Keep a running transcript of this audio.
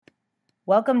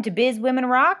Welcome to Biz Women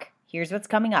Rock. Here's what's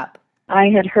coming up. I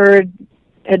had heard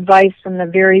advice from the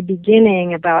very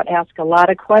beginning about ask a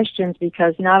lot of questions,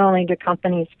 because not only do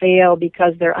companies fail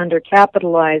because they're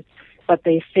undercapitalized, but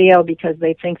they fail because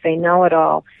they think they know it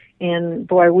all. And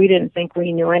boy, we didn't think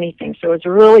we knew anything. So it's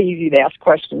really easy to ask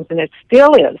questions, and it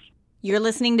still is. You're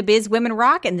listening to Biz Women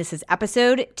Rock, and this is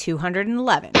episode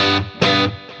 211.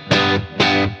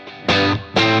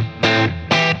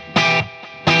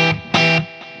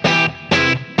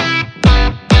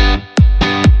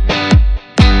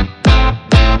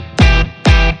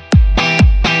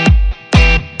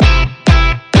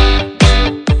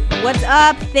 What's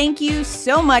up? Thank you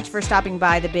so much for stopping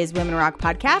by the Biz Women Rock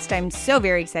podcast. I'm so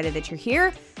very excited that you're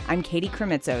here. I'm Katie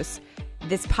Kremitzos.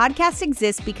 This podcast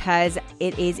exists because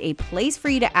it is a place for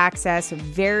you to access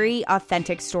very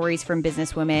authentic stories from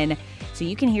businesswomen, so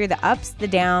you can hear the ups, the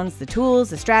downs, the tools,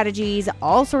 the strategies,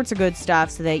 all sorts of good stuff,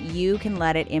 so that you can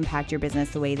let it impact your business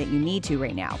the way that you need to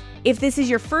right now. If this is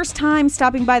your first time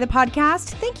stopping by the podcast,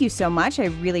 thank you so much. I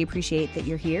really appreciate that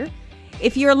you're here.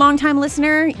 If you're a longtime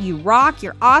listener, you rock,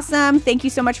 you're awesome. Thank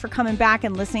you so much for coming back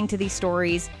and listening to these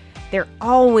stories. There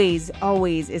always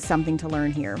is something to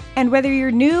learn here. And whether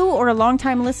you're new or a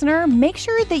longtime listener, make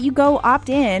sure that you go opt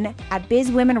in at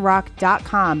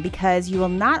bizwomenrock.com, because you will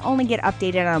not only get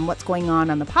updated on what's going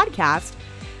on the podcast,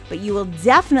 but you will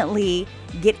definitely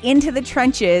get into the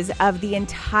trenches of the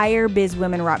entire Biz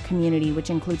Women Rock community, which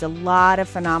includes a lot of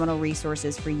phenomenal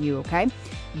resources for you, okay?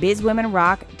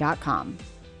 bizwomenrock.com.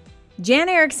 Jan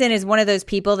Erickson is one of those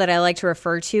people that I like to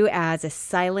refer to as a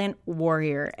silent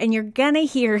warrior, and you're going to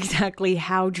hear exactly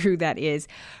how true that is.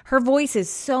 Her voice is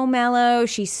so mellow.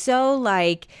 She's so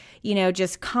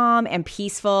just calm and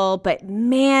peaceful, but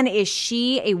man, is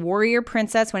she a warrior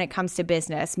princess when it comes to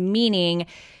business, meaning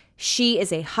she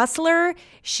is a hustler.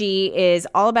 She is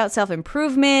all about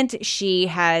self-improvement. She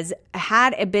has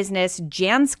had a business,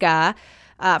 Janska,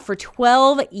 for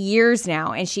 12 years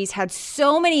now, and she's had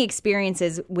so many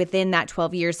experiences within that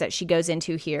 12 years that she goes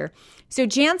into here. So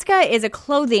Janska is a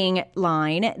clothing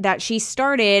line that she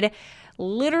started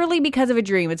literally because of a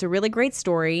dream. It's a really great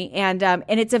story, and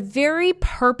it's a very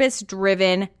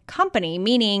purpose-driven company,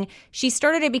 meaning she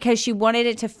started it because she wanted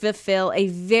it to fulfill a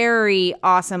very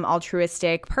awesome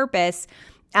altruistic purpose,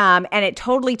 and it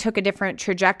totally took a different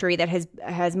trajectory that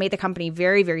has made the company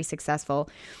very, very successful.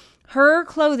 Her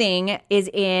clothing is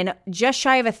in just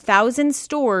shy of 1,000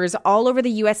 stores all over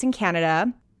the U.S. and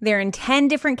Canada. They're in 10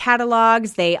 different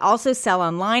catalogs. They also sell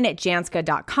online at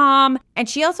janska.com. And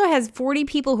she also has 40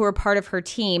 people who are part of her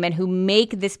team and who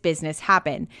make this business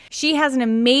happen. She has an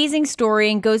amazing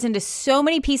story and goes into so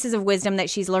many pieces of wisdom that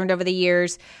she's learned over the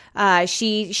years.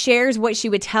 She shares what she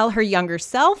would tell her younger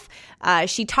self.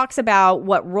 She talks about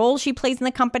what role she plays in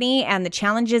the company and the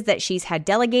challenges that she's had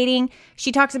delegating.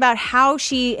 She talks about how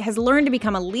she has learned to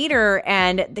become a leader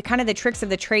and the kind of the tricks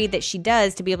of the trade that she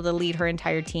does to be able to lead her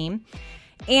entire team.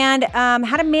 And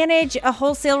how to manage a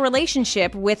wholesale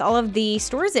relationship with all of the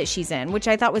stores that she's in, which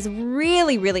I thought was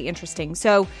really, really interesting.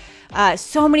 So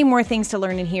many more things to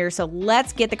learn in here. So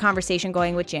let's get the conversation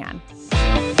going with Jan.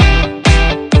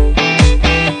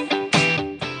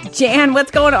 Jan,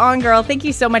 what's going on, girl? Thank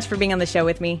you so much for being on the show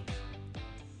with me.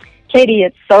 Katie,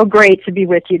 it's so great to be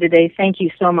with you today. Thank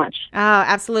you so much. Oh,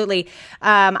 absolutely.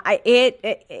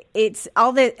 It's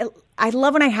all the. I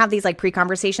love when I have these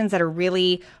pre-conversations that are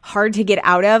really hard to get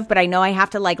out of, but I know I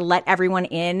have to let everyone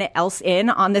else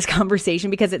in on this conversation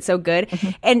because it's so good. Mm-hmm.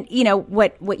 And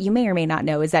what you may or may not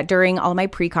know is that during all my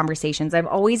pre-conversations, I'm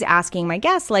always asking my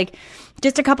guests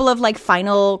just a couple of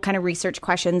final kind of research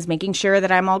questions, making sure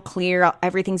that I'm all clear,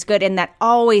 everything's good. And that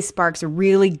always sparks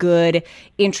really good,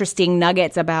 interesting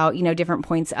nuggets about, different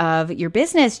points of your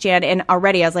business, Jan. And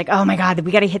already I was like, oh my God,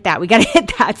 we got to hit that. We got to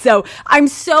hit that. So I'm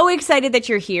so excited that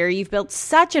you're here. You've built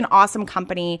such an awesome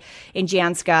company in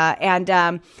Janska. And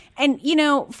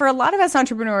for a lot of us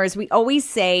entrepreneurs, we always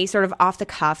say sort of off the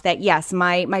cuff that, yes,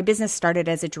 my business started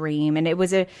as a dream, and it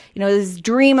was this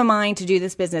dream of mine to do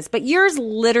this business. But yours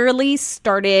literally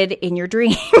started in your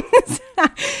dreams.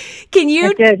 Can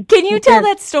you tell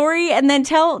that story, and then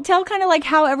tell kind of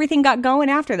how everything got going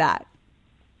after that?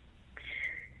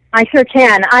 I sure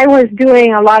can. I was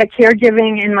doing a lot of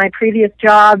caregiving in my previous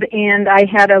job, and I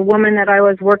had a woman that I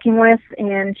was working with,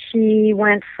 and she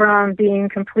went from being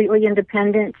completely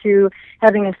independent to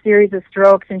having a series of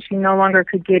strokes, and she no longer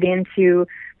could get into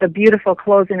the beautiful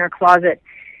clothes in her closet.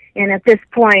 And at this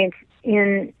point,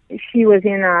 she was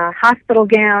in a hospital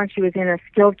gown, she was in a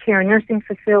skilled care nursing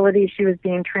facility, she was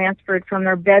being transferred from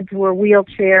her bed to her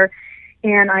wheelchair,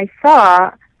 and I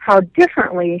saw how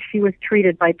differently she was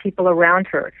treated by people around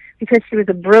her, because she was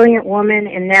a brilliant woman,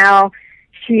 and now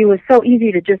she was so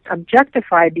easy to just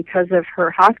objectify because of her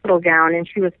hospital gown, and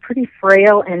she was pretty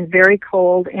frail and very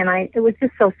cold, and it was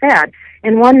just so sad.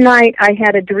 And one night I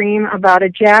had a dream about a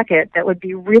jacket that would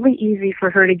be really easy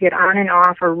for her to get on and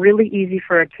off, or really easy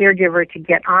for a caregiver to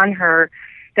get on her,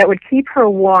 that would keep her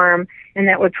warm and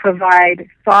that would provide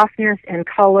softness and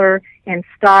color and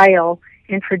style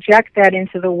and project that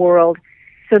into the world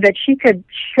so that she could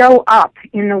show up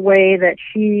in the way that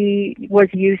she was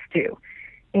used to.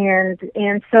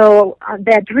 And so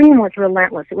that dream was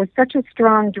relentless. It was such a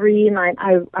strong dream.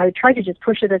 I tried to just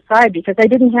push it aside because I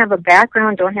don't have a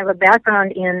background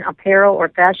in apparel or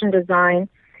fashion design.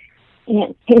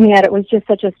 And yet it was just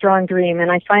such a strong dream. And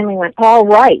I finally went, all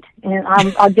right, and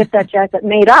I'll get that jacket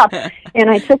made up. And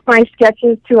I took my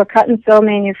sketches to a cut and sew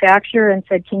manufacturer and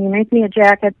said, can you make me a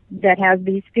jacket that has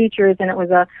these features? And it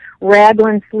was a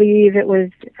raglan sleeve.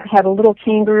 It had a little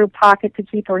kangaroo pocket to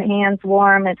keep her hands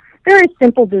warm, and very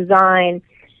simple design.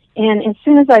 And as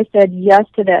soon as I said yes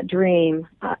to that dream,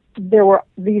 there were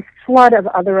these flood of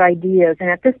other ideas. And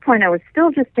at this point, I was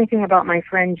still just thinking about my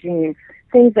friend Jean,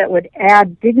 things that would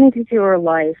add dignity to her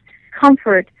life,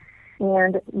 comfort,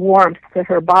 and warmth to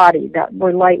her body that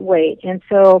were lightweight. And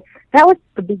so that was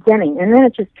the beginning. And then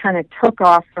it just kind of took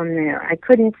off from there. I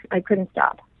couldn't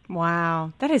stop.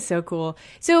 Wow, that is so cool.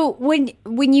 So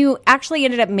when you actually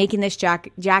ended up making this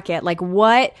jacket, like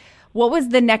what was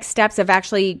the next steps of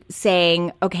actually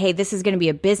saying, okay, this is going to be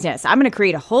a business. I'm going to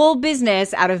create a whole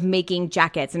business out of making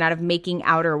jackets and out of making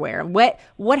outerwear.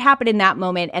 What happened in that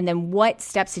moment, and then what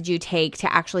steps did you take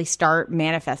to actually start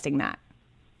manifesting that?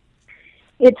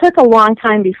 It took a long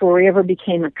time before we ever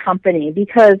became a company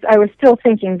because I was still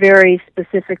thinking very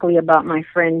specifically about my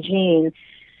friend Jean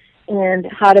and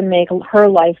how to make her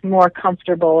life more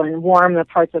comfortable and warm the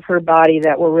parts of her body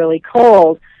that were really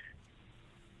cold.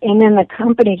 And then the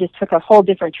company just took a whole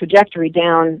different trajectory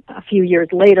down a few years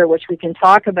later, which we can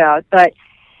talk about. But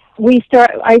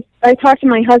I talked to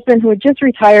my husband who had just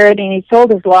retired, and he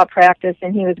sold his law practice,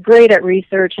 and he was great at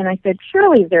research. And I said,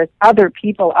 surely there's other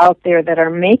people out there that are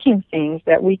making things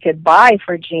that we could buy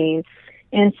for Jean.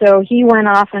 And so he went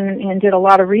off and did a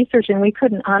lot of research, and we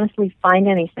couldn't honestly find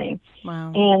anything.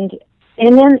 Wow. And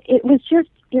then it was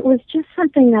just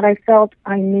something that I felt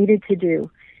I needed to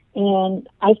do. And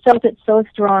I felt it so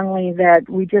strongly that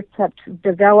we just kept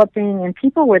developing, and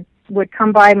people would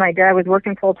come by. My dad was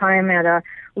working full time at a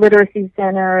literacy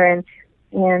center,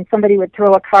 and somebody would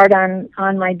throw a card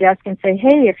on my desk and say,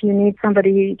 hey, if you need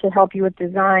somebody to help you with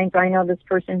designs, I know this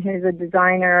person who's a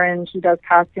designer and she does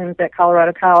costumes at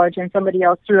Colorado College. And somebody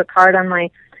else threw a card on my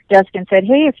desk and said,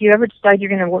 hey, if you ever decide you're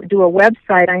going to do a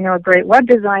website, I know a great web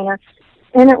designer.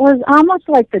 And it was almost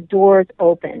like the doors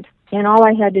opened, and all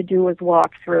I had to do was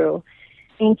walk through.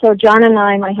 And so John and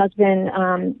I, my husband,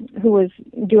 who was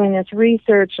doing this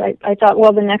research, I thought,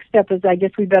 well, the next step is I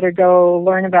guess we better go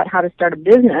learn about how to start a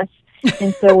business.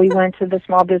 And so we went to the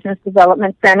Small Business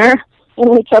Development Center, and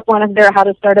we took one of their How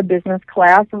to Start a Business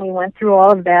class, and we went through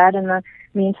all of that. In the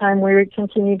meantime, we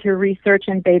continued to research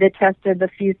and beta tested a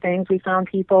few things. We found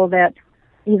people that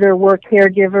either were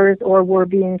caregivers or were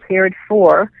being cared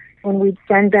for, and we'd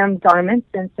send them garments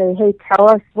and say, hey, tell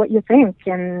us what you think,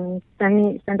 and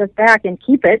send us back and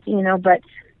keep it,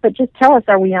 but just tell us,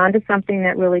 are we onto something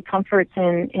that really comforts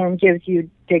and gives you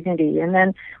dignity? And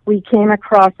then we came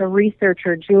across a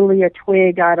researcher, Julia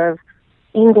Twigg, out of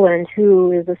England,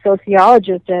 who is a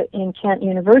sociologist in Kent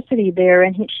University there,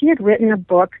 and she had written a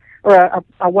book or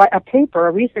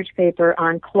a research paper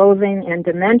on clothing and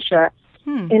dementia,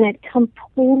 and it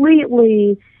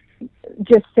completely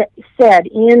just said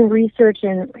in research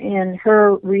and in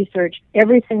her research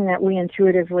everything that we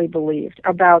intuitively believed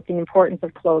about the importance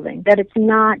of clothing, that it's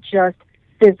not just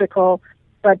physical,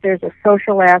 but there's a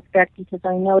social aspect, because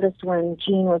I noticed when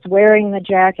Jean was wearing the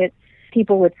jacket,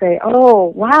 people would say, oh,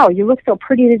 wow, you look so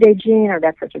pretty today, Jean, or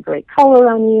that's such a great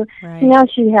color on you. Right. Now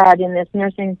she had in this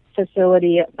nursing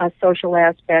facility a social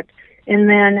aspect, and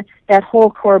then that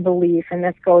whole core belief, and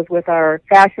this goes with our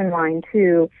fashion line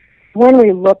too, when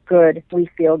we look good, we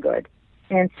feel good.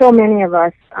 And so many of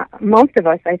us, most of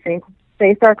us, I think,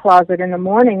 face our closet in the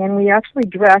morning and we actually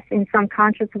dress in some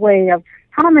conscious way of,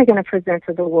 how am I going to present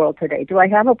to the world today? Do I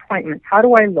have appointments? How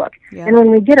do I look? Yeah. And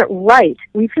when we get it right,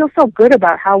 we feel so good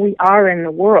about how we are in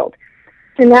the world.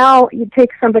 So now you take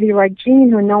somebody like Jean,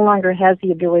 who no longer has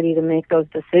the ability to make those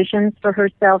decisions for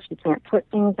herself. She can't put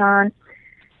things on.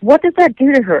 What does that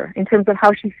do to her in terms of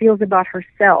how she feels about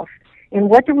herself? And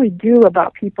what do we do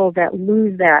about people that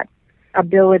lose that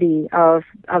ability of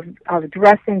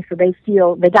dressing so they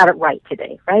feel they got it right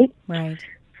today, right? Right.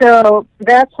 So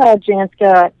that's how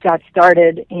Janska got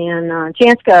started. And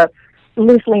Janska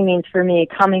loosely means for me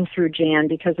coming through Jan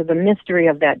because of the mystery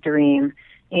of that dream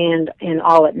and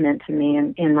all it meant to me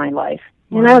in my life.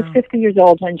 Wow. And I was 50 years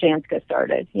old when Janska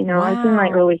started. Wow. I was in my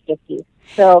early 50s.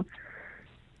 So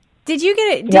Did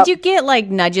you get like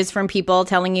nudges from people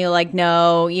telling you like,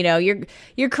 no,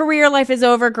 your career life is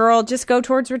over, girl, just go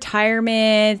towards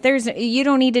retirement. You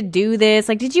don't need to do this.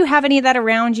 Like, did you have any of that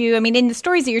around you? I mean, in the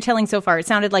stories that you're telling so far, it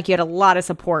sounded like you had a lot of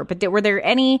support, but were there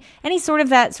any sort of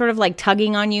that sort of like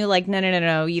tugging on you? Like,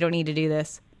 no, you don't need to do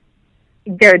this.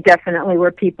 There definitely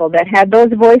were people that had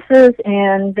those voices,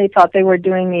 and they thought they were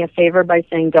doing me a favor by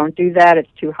saying, don't do that. It's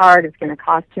too hard. It's going to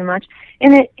cost too much.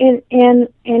 And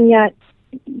yet,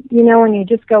 when you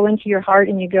just go into your heart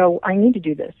and you go, I need to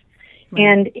do this. Right.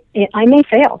 And I may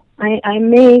fail. I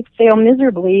may fail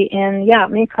miserably, and it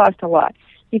may cost a lot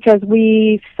because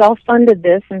we self-funded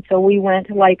this, and so we went,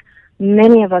 like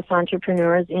many of us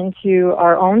entrepreneurs, into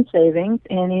our own savings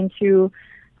and into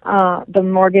the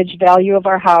mortgage value of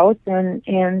our house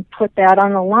and put that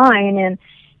on the line.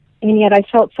 And yet I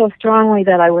felt so strongly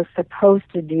that I was supposed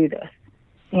to do this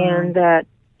and that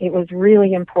it was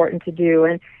really important to do.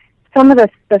 And some of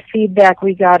the feedback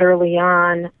we got early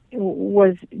on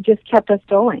was just kept us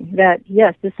going, that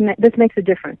yes, this makes a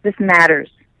difference. This matters.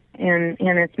 And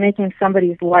it's making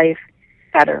somebody's life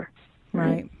better.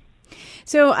 Right.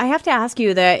 So I have to ask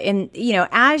you that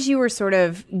as you were sort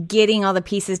of getting all the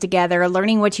pieces together,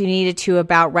 learning what you needed to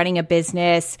about running a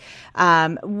business,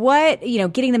 getting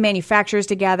the manufacturers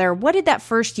together, what did that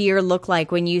first year look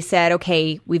like when you said,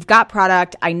 okay, we've got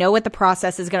product. I know what the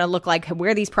process is going to look like,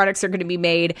 where these products are going to be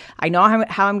made. I know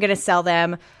how I'm going to sell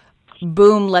them.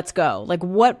 Boom, let's go. Like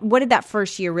what did that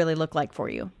first year really look like for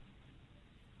you?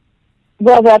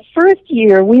 Well, that first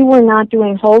year, we were not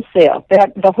doing wholesale.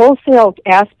 The wholesale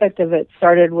aspect of it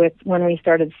started with when we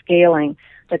started scaling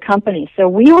the company. So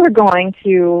we were going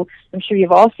to, I'm sure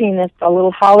you've all seen this, the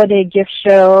little holiday gift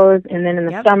shows, and then in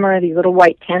the summer, these little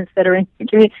white tents that are in the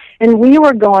community. And we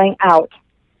were going out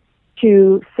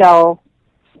to sell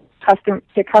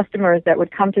to customers that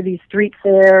would come to these street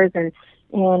fairs, and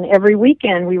every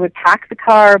weekend we would pack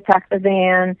the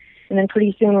van, and then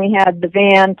pretty soon we had the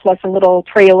van plus a little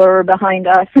trailer behind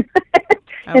us.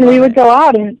 And we would go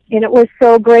out, and it was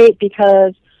so great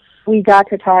because we got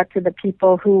to talk to the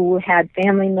people who had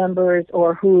family members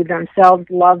or who themselves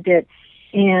loved it,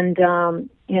 and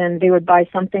they would buy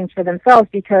something for themselves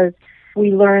because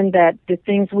we learned that the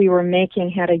things we were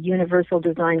making had a universal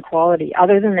design quality.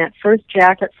 Other than that first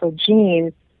jacket for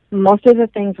jeans, most of the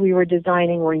things we were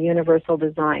designing were universal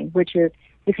design, which is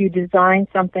if you design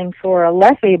something for a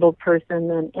less able person,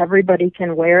 then everybody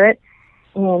can wear it.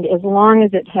 And as long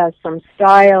as it has some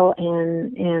style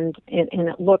and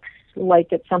it looks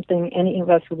like it's something any of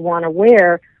us would want to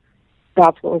wear,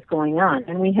 that's what was going on.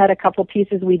 And we had a couple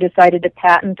pieces we decided to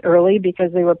patent early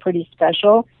because they were pretty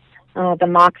special. The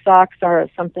mock socks are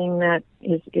something that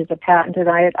is a patented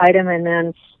item, and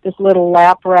then this little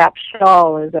lap wrap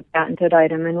shawl is a patented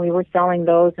item, and we were selling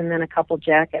those, and then a couple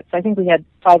jackets. I think we had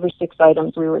 5 or 6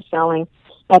 items we were selling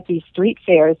at these street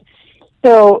fairs.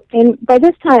 So, and by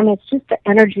this time, it's just the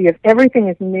energy of everything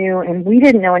is new, and we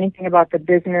didn't know anything about the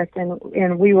business,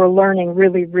 and we were learning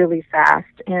really, really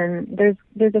fast. And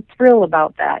there's a thrill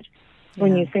about that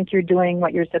when you think you're doing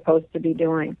what you're supposed to be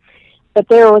doing. But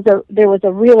there was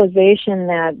a realization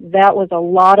that was a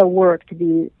lot of work to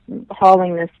be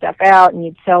hauling this stuff out, and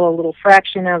you'd sell a little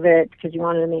fraction of it because you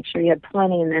wanted to make sure you had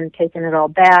plenty, and then taking it all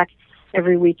back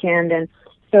every weekend. And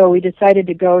so we decided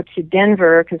to go to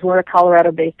Denver because we're a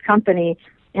Colorado-based company,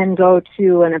 and go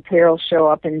to an apparel show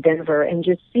up in Denver and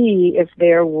just see if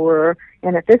there were,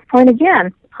 and at this point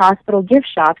again, hospital gift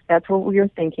shops, that's what we were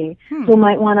thinking, who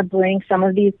might want to bring some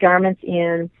of these garments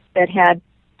in that had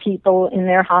people in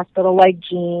their hospital like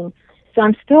Jean. So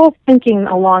I'm still thinking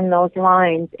along those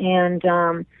lines, and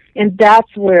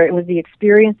that's where it was the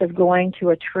experience of going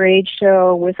to a trade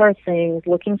show with our things,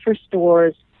 looking for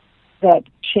stores that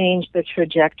changed the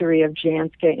trajectory of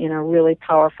Janska in a really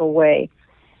powerful way.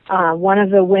 One of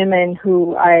the women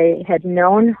who I had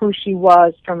known who she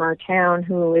was from our town,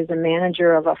 who is a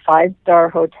manager of a 5-star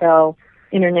hotel,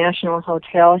 international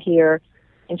hotel here,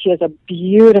 and she has a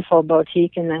beautiful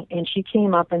boutique, and she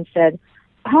came up and said,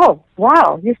 "Oh,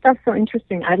 wow, your stuff's so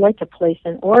interesting. I'd like to place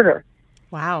an order."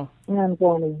 Wow. And I'm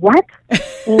going, "What?"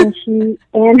 and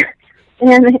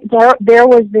there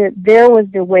was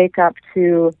the wake up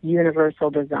to universal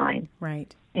design.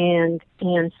 Right. And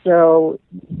so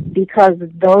because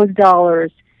those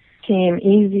dollars came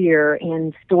easier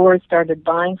and stores started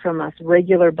buying from us,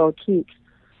 regular boutiques,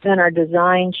 then our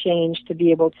design changed to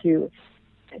be able to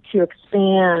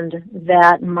expand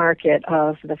that market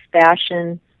of the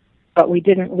fashion but we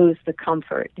didn't lose the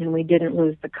comfort, and we didn't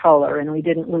lose the color, and we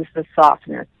didn't lose the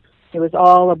softness. It was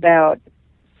all about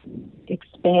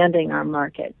expanding our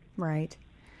market. Right.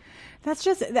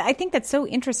 I think that's so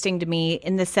interesting to me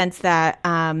in the sense that,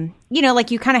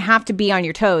 like you kind of have to be on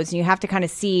your toes and you have to kind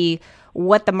of see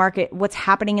what's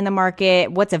happening in the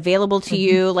market, what's available to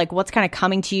you, like what's kind of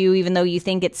coming to you, even though you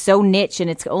think it's so niche and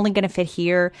it's only going to fit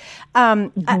here.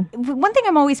 One thing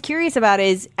I'm always curious about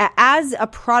is as a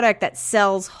product that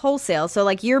sells wholesale, so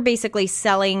like you're basically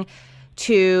selling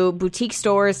to boutique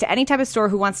stores, to any type of store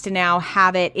who wants to now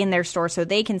have it in their store so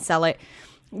they can sell it.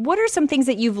 What are some things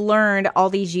that you've learned all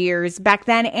these years back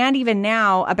then and even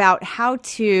now about how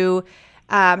to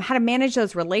manage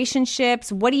those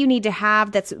relationships? What do you need to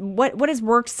have what has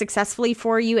worked successfully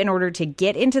for you in order to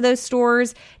get into those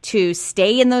stores, to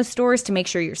stay in those stores, to make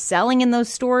sure you're selling in those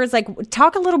stores? Like,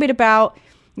 talk a little bit about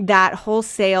that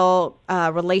wholesale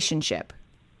relationship.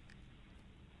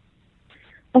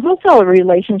 The wholesale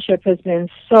relationship has been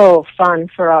so fun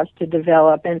for us to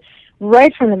develop, and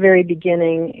right from the very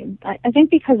beginning, I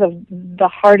think because of the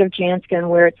heart of Janskin,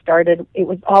 where it started, it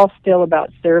was all still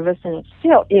about service, and it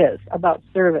still is about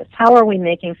service. How are we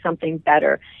making something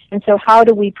better? And so how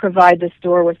do we provide the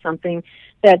store with something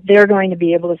that they're going to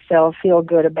be able to sell, feel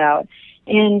good about?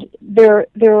 And there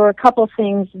were a couple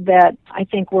things that I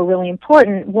think were really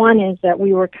important. One is that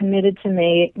we were committed to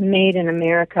made in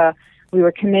America. We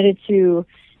were committed to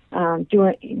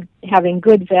having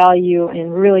good value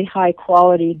and really high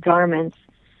quality garments,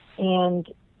 and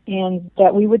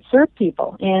that we would serve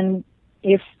people. And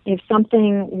if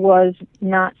something was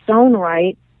not sewn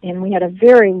right, and we had a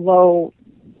very low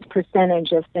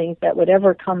percentage of things that would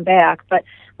ever come back, but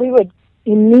we would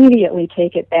immediately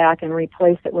take it back and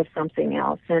replace it with something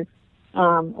else, and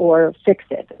or fix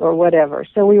it or whatever.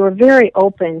 So we were very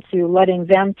open to letting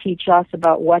them teach us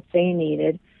about what they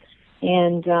needed.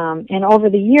 And over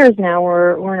the years now,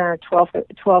 we're in our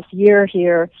 12th year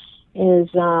here, is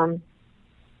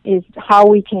how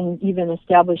we can even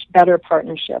establish better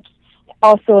partnerships.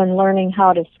 Also, in learning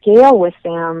how to scale with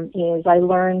them, is I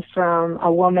learned from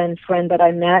a woman friend that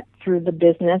I met through the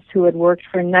business who had worked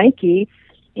for Nike,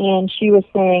 and she was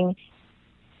saying,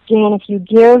 Jan,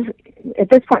 at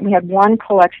this point we had one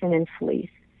collection in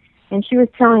fleece. And she was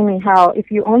telling me how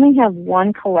if you only have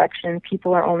one collection,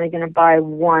 people are only going to buy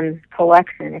one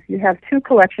collection. If you have two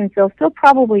collections, they'll still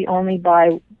probably only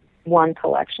buy one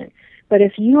collection. But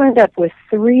if you end up with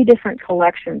three different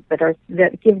collections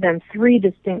that give them three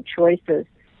distinct choices,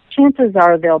 chances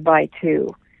are they'll buy two.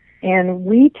 And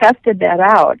we tested that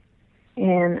out.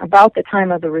 And about the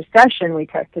time of the recession, we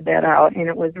tested that out, and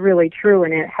it was really true,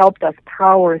 and it helped us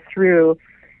power through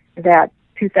that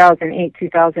 2008,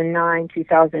 2009,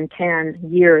 2010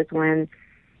 years when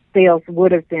sales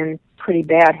would have been pretty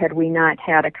bad had we not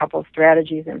had a couple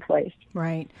strategies in place.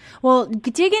 Right. Well,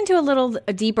 dig into a little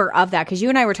deeper of that, because you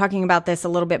and I were talking about this a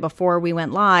little bit before we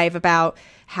went live about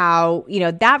how,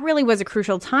 that really was a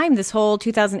crucial time. This whole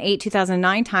 2008,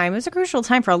 2009 time was a crucial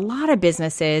time for a lot of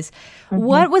businesses. Mm-hmm.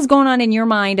 What was going on in your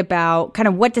mind about kind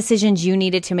of what decisions you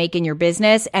needed to make in your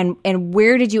business, and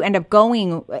where did you end up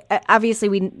going? Obviously,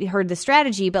 we heard the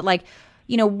strategy, but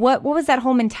what was that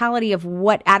whole mentality of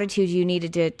what attitude you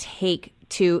needed to take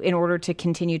in order to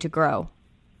continue to grow?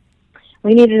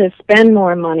 We needed to spend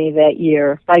more money that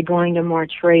year by going to more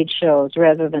trade shows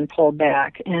rather than pull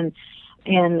back. And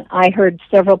I heard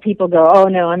several people go, oh,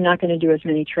 no, I'm not going to do as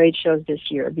many trade shows this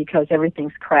year because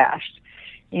everything's crashed.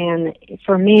 And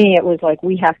for me, it was like,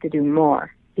 we have to do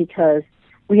more because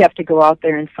we have to go out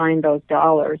there and find those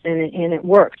dollars. And it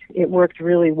worked. It worked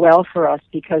really well for us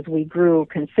because we grew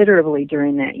considerably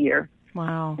during that year.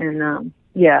 Wow. And,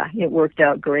 it worked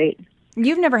out great.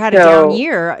 You've never had a down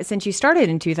year since you started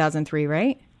in 2003,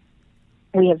 right?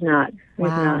 We have not. Wow.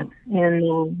 We've not.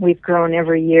 And we've grown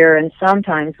every year, and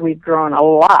sometimes we've grown a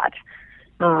lot.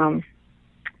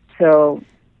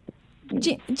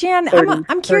 Jan,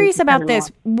 I'm curious about this.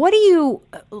 What do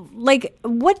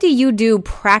you do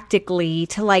practically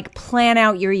to plan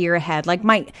out your year ahead?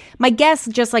 My guess,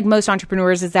 just like most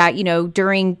entrepreneurs, is that,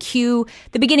 during the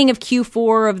beginning of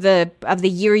Q4 of the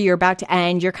year you're about to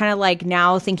end, you're kind of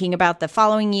now thinking about the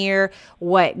following year,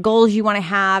 what goals you want to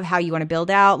have, how you want to build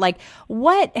out.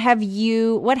 What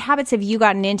habits have you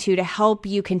gotten into to help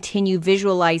you continue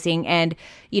visualizing and,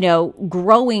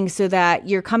 growing so that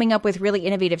you're coming up with really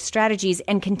innovative strategies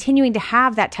and continuing to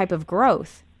have that type of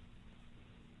growth?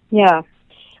 Yeah.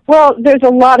 Well, there's a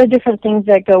lot of different things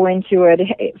that go into it,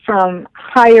 from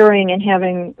hiring and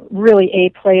having really A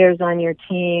players on your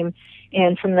team.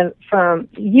 And from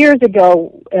years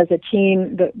ago, as a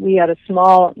team, that we had a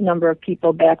small number of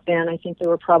people back then. I think there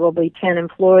were probably 10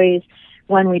 employees.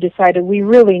 when we decided we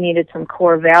really needed some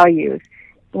core values.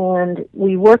 And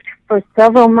we worked for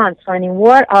several months finding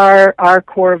what are our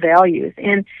core values.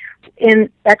 And in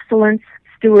excellence,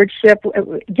 stewardship,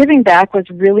 giving back was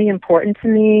really important to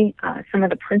me. Some of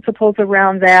the principles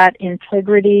around that,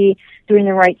 integrity, doing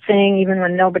the right thing even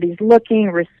when nobody's looking,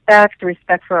 respect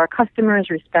for our customers,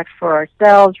 respect for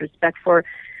ourselves, respect for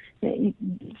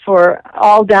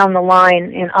all down the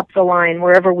line and up the line,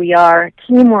 wherever we are.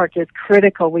 Teamwork is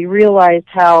critical. We realized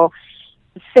how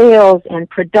sales and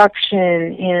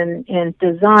production and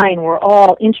design were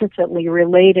all intricately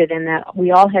related, and that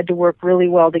we all had to work really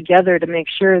well together to make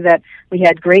sure that we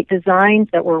had great designs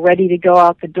that were ready to go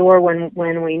out the door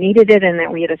when we needed it, and that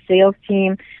we had a sales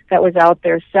team that was out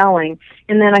there selling.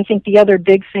 And then I think the other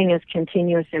big thing is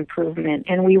continuous improvement.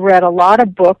 And we read a lot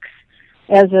of books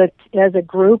as a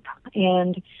group,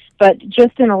 but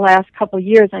just in the last couple of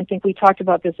years, I think we talked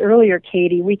about this earlier,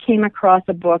 Katie, we came across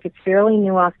a book, it's fairly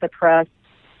new off the press,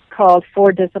 called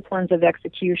 4 Disciplines of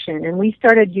Execution. And we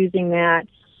started using that,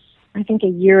 I think, a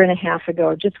year and a half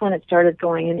ago, just when it started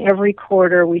going. And every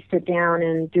quarter we sit down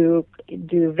and do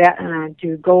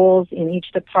goals in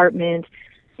each department.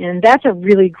 And that's a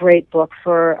really great book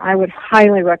I would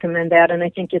highly recommend that. And I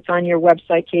think it's on your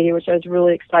website, Katie, which I was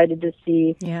really excited to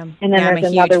see. Yeah. And then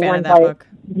there's another one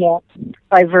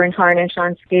by Vern Harnish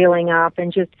on scaling up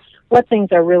and just what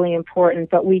things are really important.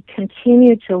 But we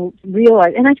continue to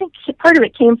realize, and I think part of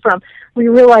it came from, we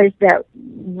realized that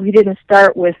we didn't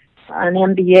start with an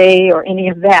MBA or any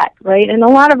of that, right? And a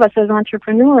lot of us as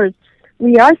entrepreneurs,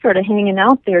 we are sort of hanging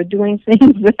out there doing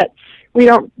things that we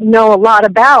don't know a lot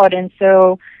about. And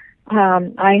so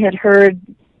I had heard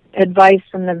advice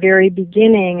from the very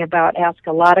beginning about ask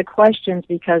a lot of questions,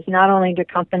 because not only do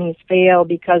companies fail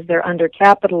because they're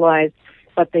undercapitalized,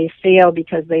 but they fail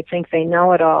because they think they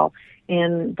know it all.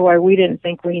 And boy, we didn't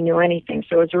think we knew anything.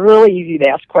 So it's really easy to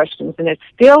ask questions, and it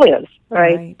still is,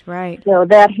 right? Right. So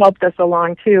that helped us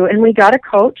along too. And we got a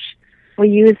coach. We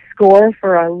used SCORE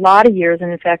for a lot of years,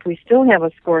 and in fact, we still have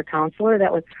a SCORE counselor.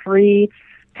 That was free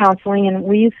counseling, and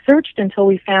we searched until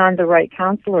we found the right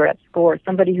counselor at SCORE,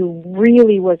 somebody who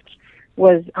really was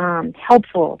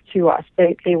helpful to us.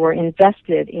 They were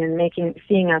invested in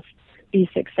seeing us be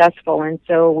successful, and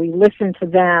so we listened to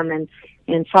them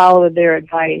and followed their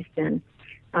advice, and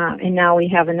now we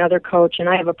have another coach, and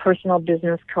I have a personal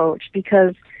business coach,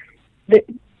 because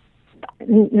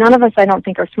none of us, I don't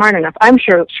think, are smart enough. I'm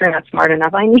sure not smart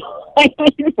enough. I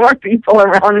need more people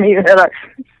around me that are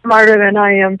smarter than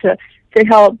I am to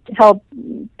help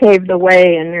pave the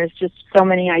way, and there's just so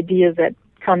many ideas that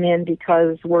come in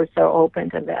because we're so open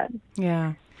to that.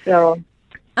 Yeah. So,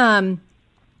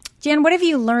 Jan, what have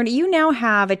you learned? You now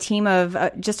have a team of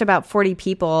just about 40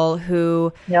 people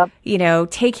who,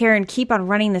 take care and keep on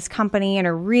running this company and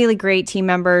are really great team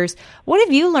members. What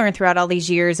have you learned throughout all these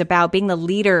years about being the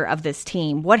leader of this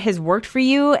team? What has worked for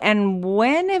you, and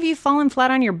when have you fallen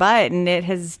flat on your butt and it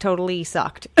has totally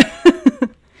sucked?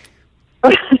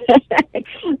 I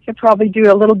could probably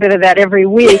do a little bit of that every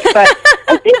week, but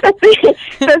I think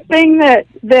the thing that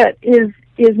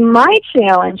is my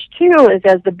challenge too is,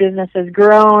 as the business has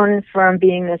grown from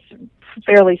being this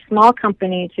fairly small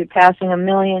company to passing $1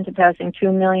 million to passing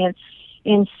 $2 million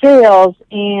in sales,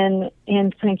 and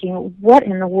thinking, what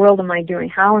in the world am I doing?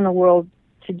 How in the world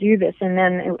to do this? And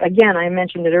then again, I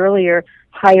mentioned it earlier,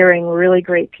 hiring really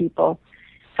great people,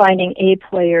 finding A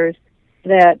players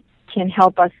that can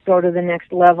help us go to the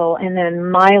next level, and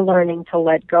then my learning to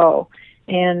let go.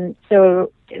 And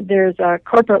so there's a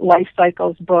corporate life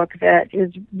cycles book that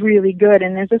is really good,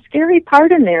 and there's a scary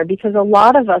part in there, because a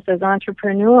lot of us as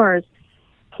entrepreneurs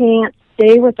can't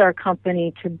stay with our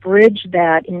company to bridge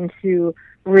that into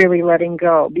really letting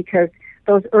go, because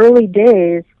those early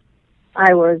days,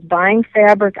 I was buying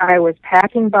fabric, I was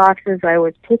packing boxes, I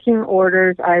was picking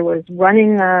orders, I was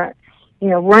running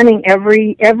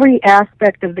every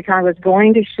aspect of the company. I was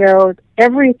going to shows,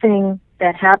 everything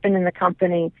that happened in the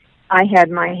company, I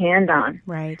had my hand on.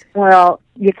 Right. Well,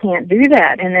 you can't do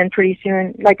that. And then pretty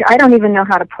soon, I don't even know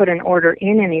how to put an order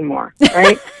in anymore,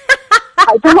 right?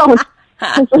 I don't.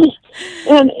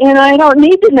 and I don't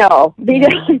need to know,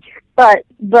 because,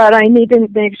 but I need to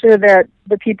make sure that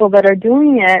the people that are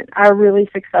doing it are really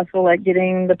successful at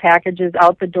getting the packages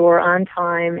out the door on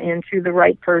time and to the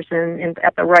right person and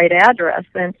at the right address.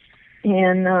 And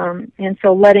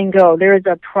so letting go, there is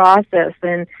a process.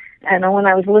 And when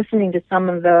I was listening to some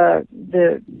of the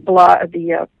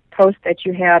posts that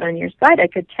you had on your site, I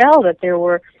could tell that there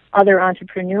were other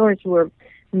entrepreneurs who were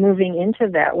moving into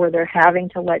that, where they're having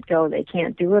to let go. They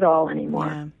can't do it all anymore.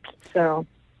 Yeah. So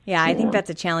Yeah, I think that's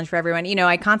a challenge for everyone.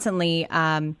 I constantly,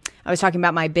 I was talking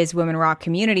about my Biz Women Rock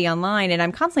community online, and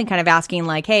I'm constantly kind of asking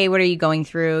like, hey, what are you going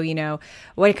through?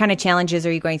 What kind of challenges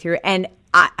are you going through? And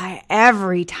I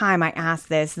every time I ask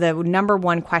this, the number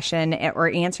one question or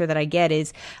answer that I get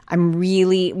is, I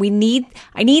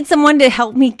need someone to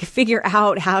help me figure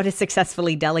out how to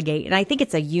successfully delegate. And I think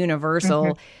it's a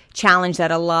universal challenge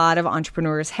that a lot of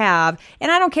entrepreneurs have. And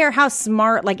I don't care how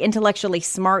smart, like intellectually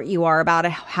smart you are about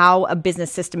how a business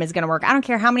system is going to work. I don't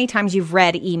care how many times you've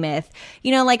read E-Myth,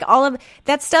 like all of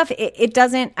that stuff. It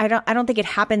doesn't, I don't think it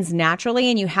happens naturally.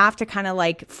 And you have to kind of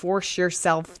like force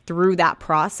yourself through that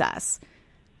process.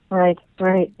 Right.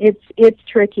 It's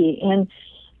tricky. And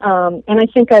I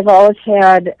think I've always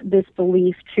had this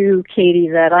belief too, Katie,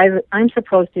 that I'm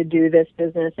supposed to do this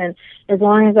business. And as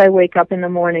long as I wake up in the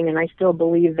morning and I still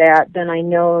believe that, then I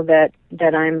know that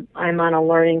I'm on a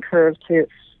learning curve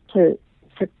to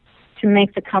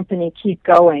make the company keep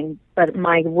going. But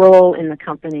my role in the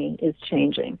company is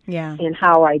changing in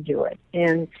how I do it.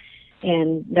 And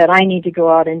that I need to go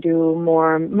out and do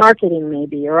more marketing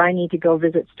maybe, or I need to go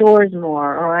visit stores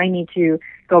more, or I need to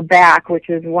go back, which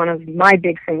is one of my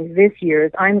big things this year,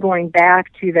 is I'm going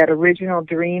back to that original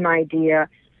dream idea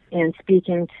and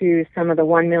speaking to some of the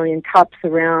 1 million cups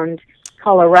around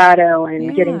Colorado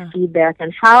and getting feedback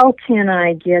on how can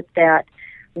I get that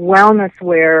wellness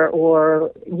wear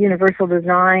or universal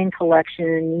design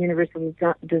collection, universal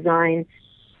design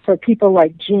for people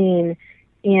like Jean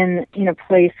in a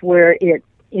place where it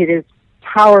is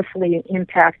powerfully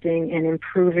impacting and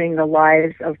improving the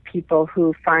lives of people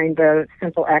who find the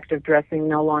simple act of dressing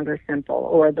no longer simple,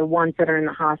 or the ones that are in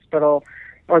the hospital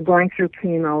or going through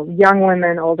chemo, young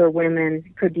women, older women,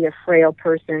 could be a frail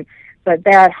person. But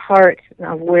that heart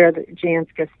of where the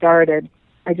Janska started,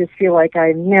 I just feel like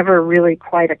I never really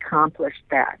quite accomplished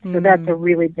that. So that's a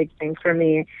really big thing for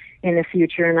me in the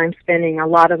future, and I'm spending a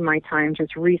lot of my time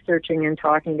just researching and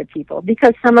talking to people,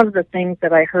 because some of the things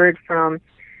that I heard from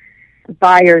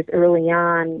buyers early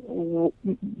on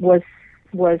was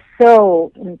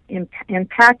so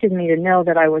impacted me to know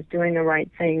that I was doing the right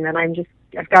thing, that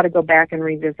I've got to go back and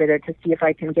revisit it to see if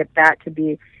I can get that to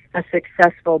be a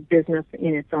successful business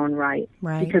in its own right.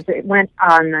 Because it went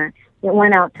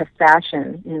out to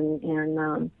fashion,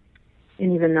 and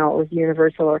even though it was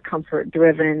universal or comfort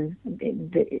driven,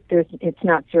 it's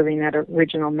not serving that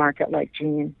original market like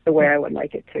Jean the way I would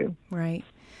like it to. Right.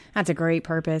 That's a great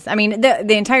purpose. I mean,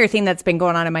 the entire thing that's been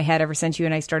going on in my head ever since you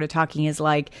and I started talking is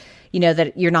like,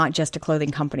 that you're not just a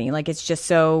clothing company. Like it's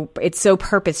so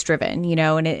purpose driven,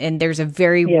 and there's a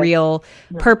very real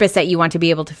purpose that you want to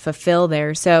be able to fulfill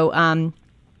there. So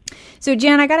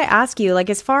Jan, I got to ask you, like,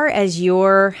 as far as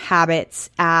your habits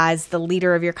as the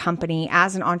leader of your company,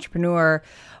 as an entrepreneur,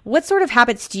 what sort of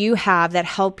habits do you have that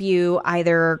help you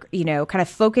either, kind of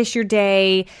focus your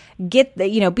day,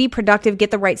 be productive,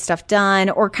 get the right stuff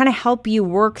done, or kind of help you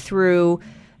work through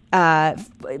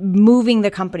moving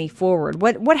the company forward?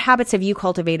 What habits have you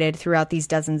cultivated throughout these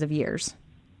dozens of years?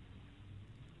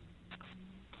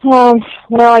 Well,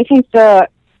 I think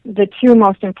the two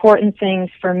most important things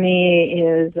for me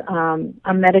is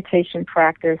a meditation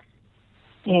practice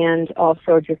and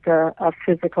also just a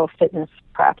physical fitness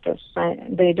practice.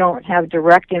 They don't have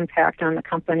direct impact on the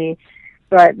company,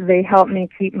 but they help me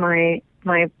keep my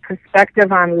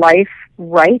perspective on life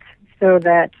right, so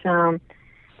that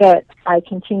that I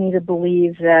continue to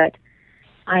believe that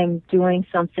I'm doing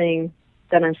something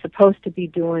that I'm supposed to be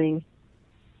doing,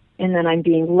 and that I'm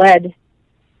being led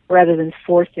rather than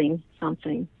forcing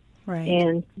something. Right.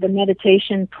 And the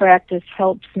meditation practice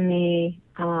helps me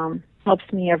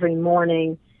every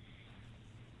morning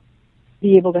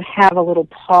be able to have a little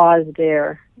pause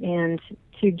there and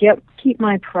to keep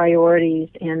my priorities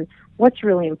and what's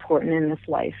really important in this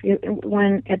life.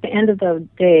 When at the end of the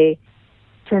day,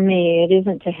 for me, it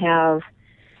isn't to have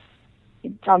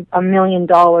 $1 million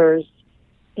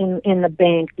in the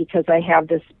bank because I have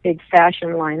this big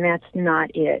fashion line. That's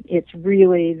not it. It's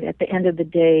really, at the end of the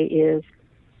day, is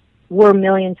we're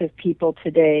millions of people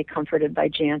today comforted by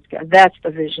Janska. That's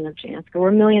the vision of Janska.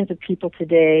 We're millions of people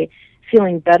today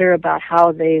feeling better about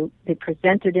how they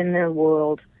presented in their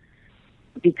world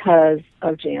because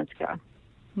of Janska.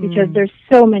 Because there's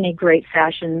so many great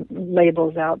fashion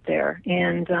labels out there,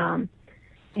 and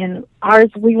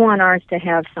we want ours to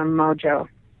have some mojo,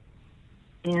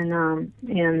 and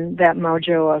that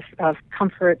mojo of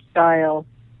comfort, style,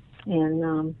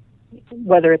 and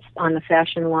whether it's on the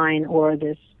fashion line or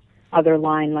this other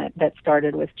line that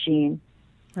started with Jean.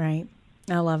 Right.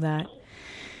 I love that.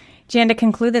 Jan, to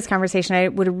conclude this conversation, I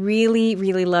would really,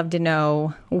 really love to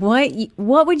know what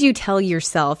would you tell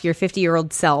yourself, your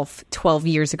 50-year-old self, 12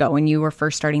 years ago when you were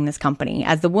first starting this company?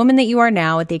 As the woman that you are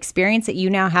now, with the experience that you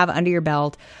now have under your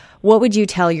belt, what would you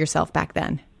tell yourself back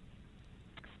then?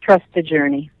 Trust the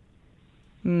journey.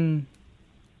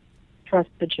 Trust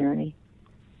the journey.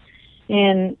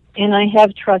 And I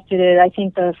have trusted it. I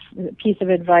think the piece of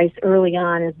advice early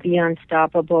on is be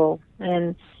unstoppable.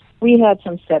 And we had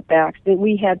some setbacks, that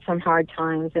we had some hard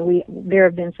times, and there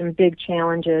have been some big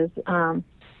challenges.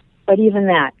 But even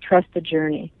that, trust the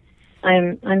journey.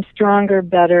 I'm stronger,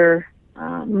 better,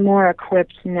 more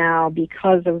equipped now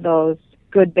because of those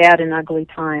good, bad, and ugly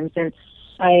times. And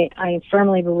I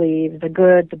firmly believe the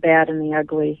good, the bad, and the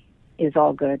ugly is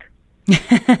all good.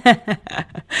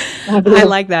 I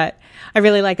like that. I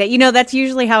really like that. You know, that's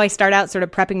usually how I start out sort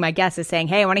of prepping my guests, is saying,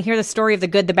 hey, I want to hear the story of the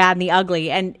good, the bad, and the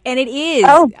ugly. And it is.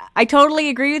 Oh. I totally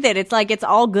agree with it. It's like, it's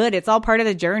all good. It's all part of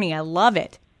the journey. I love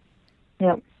it.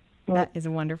 Yep. That is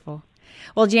wonderful.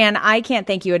 Well, Jan, I can't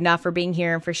thank you enough for being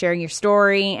here and for sharing your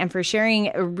story and for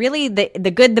sharing really the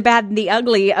good, the bad, and the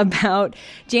ugly about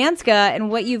Janska and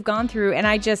what you've gone through. And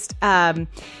I just, I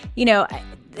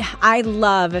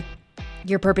love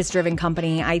your purpose-driven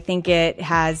company. I think it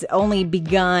has only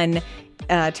begun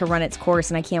to run its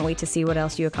course, and I can't wait to see what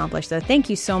else you accomplish. So thank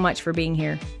you so much for being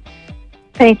here.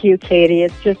 Thank you, Katie.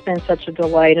 It's just been such a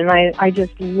delight, and I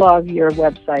just love your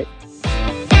website.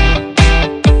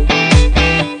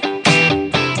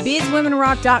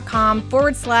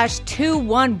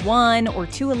 bizwomenrock.com/211 or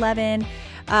 211.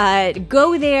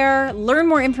 Go there, learn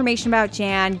more information about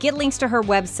Jan, get links to her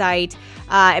website,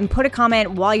 and put a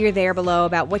comment while you're there below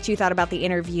about what you thought about the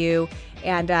interview.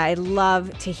 And I'd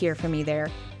love to hear from you there.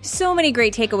 So many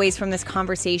great takeaways from this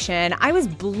conversation. I was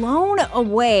blown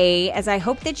away, as I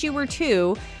hope that you were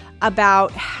too,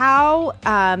 about how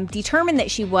determined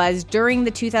that she was during the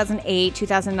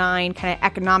 2008-2009 kind of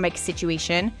economic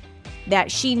situation, that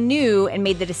she knew and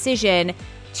made the decision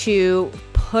to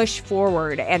push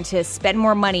forward and to spend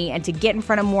more money and to get in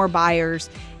front of more buyers,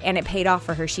 and it paid off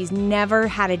for her. She's never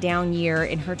had a down year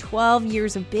in her 12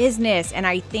 years of business, and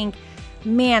I think,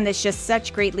 man, that's just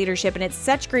such great leadership, and it's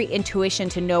such great intuition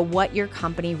to know what your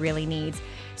company really needs.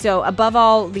 So above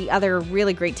all the other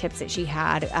really great tips that she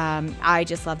had, I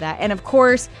just love that. And of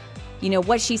course, you know,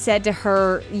 what she said to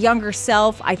her younger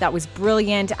self, I thought was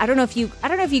brilliant. I don't know if you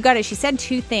got it. She said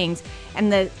two things,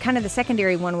 and the kind of the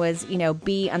secondary one was, you know,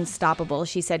 be unstoppable.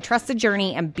 She said, trust the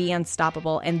journey and be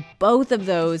unstoppable. And both of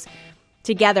those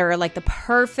together are like the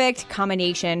perfect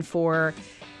combination for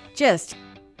just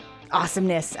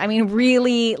awesomeness. I mean,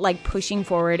 really like pushing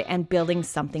forward and building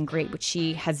something great, which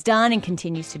she has done and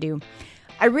continues to do.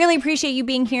 I really appreciate you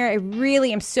being here. I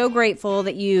really am so grateful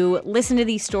that you listen to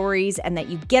these stories and that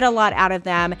you get a lot out of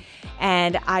them.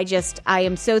 And I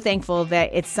am so thankful that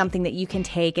it's something that you can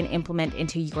take and implement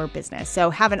into your business.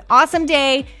 So have an awesome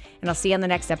day, and I'll see you on the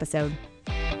next episode.